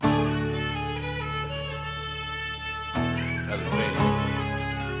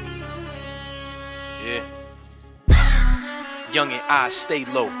Yeah. Young and I stay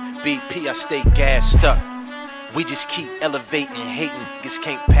low. BP, I stay gassed up. We just keep elevating, hating, niggas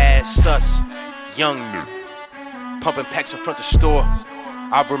can't pass us. Young nigga, pumping packs in front of the store.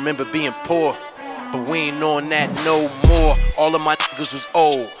 I remember being poor, but we ain't on that no more. All of my niggas was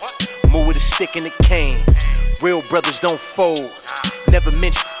old, move with a stick and a cane. Real brothers don't fold, never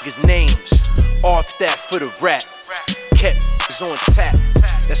mention niggas' names. Off that for the rap, kept niggas on tap.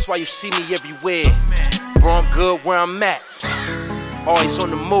 That's why you see me everywhere, bro, I'm good where I'm at. Always on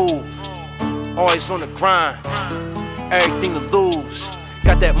the move, always on the grind. Everything to lose,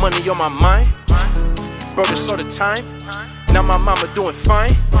 got that money on my mind. Bro, this all the time, now my mama doing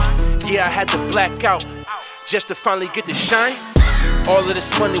fine. Yeah, I had to black out just to finally get the shine. All of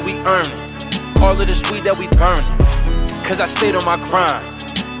this money we earning, all of this weed that we burning, cause I stayed on my grind.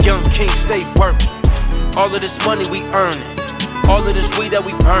 Young king stay working. All of this money we earning, all of this weed that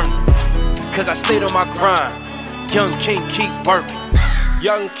we burning, cause I stayed on my grind. Young king keep working.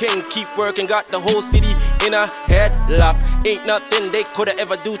 Young king keep working, got the whole city in a headlock. Ain't nothing they coulda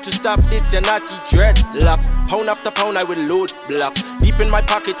ever do to stop this your naughty dreadlocks. Pound after pound I will load blocks. Deep in my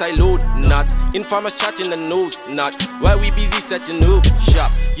pocket I load nuts. Informers chatting the nose not while we busy setting up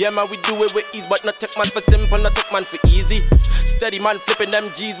shop. Yeah man, we do it with ease, but not take man for simple, not take man for easy. Steady man flipping them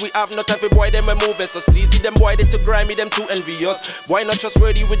G's, we have no time for boy them we moving so sleazy. Them boy they too grimy, them too envious. Boy not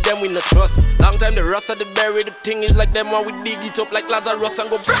trustworthy with them, we not trust. Long time the rust of the berry, the thing is like them while we dig it up like Lazarus and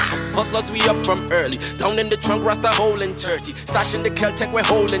go brah. Hustlers we up from early, down in the trunk rasta holding 30. Stash in the Celtic we're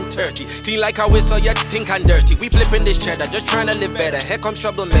holding turkey. Clean like a whistle yet stink and dirty. We flipping this cheddar, just trying to live better. Here come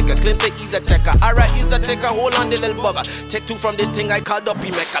troublemaker, claim say he's a taker. Alright, he's a taker, hold on the little bugger. Take two from this thing I called up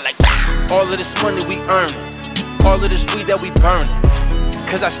Mecca like that. All of this money we earning, all of this weed that we burning,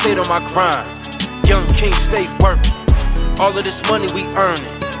 cause I stayed on my grind. Young king stay working. All of this money we earning,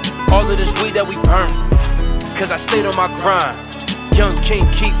 all of this weed that we burning, cause I stayed on my grind. Young king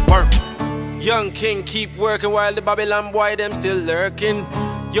keep working. Young king keep working while the Babylon boy them still lurking.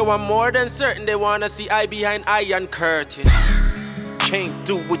 Yo, I'm more than certain they wanna see I behind iron curtain. Came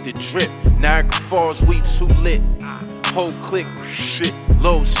through with the drip, Niagara Falls we too lit. Whole clique, shit,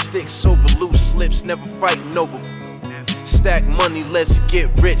 low sticks over loose slips, never fighting over. Stack money, let's get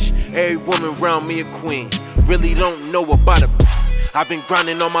rich. Every woman around me a queen. Really don't know about it. I've been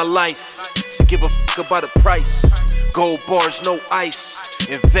grinding all my life to give a fuck about the price. Gold bars, no ice.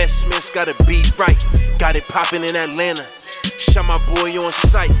 Investments gotta be right. Got it popping in Atlanta. Shot my boy on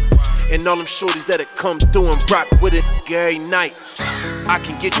sight. And all them shorties that'll come through and rock with it every night. I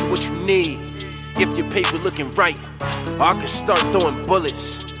can get you what you need if your paper looking right. Or I can start throwing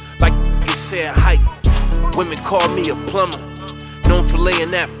bullets like it said hype. Women call me a plumber, known for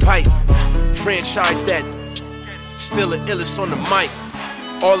laying that pipe. Franchise that, still the illest on the mic.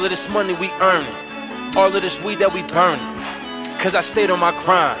 All of this money we earning, all of this weed that we burning, cause I stayed on my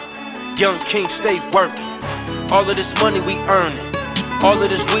grind. Young king stay working. All of this money we earning, all of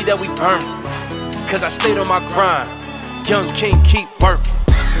this weed that we burning, cause I stayed on my grind. Young king keep working.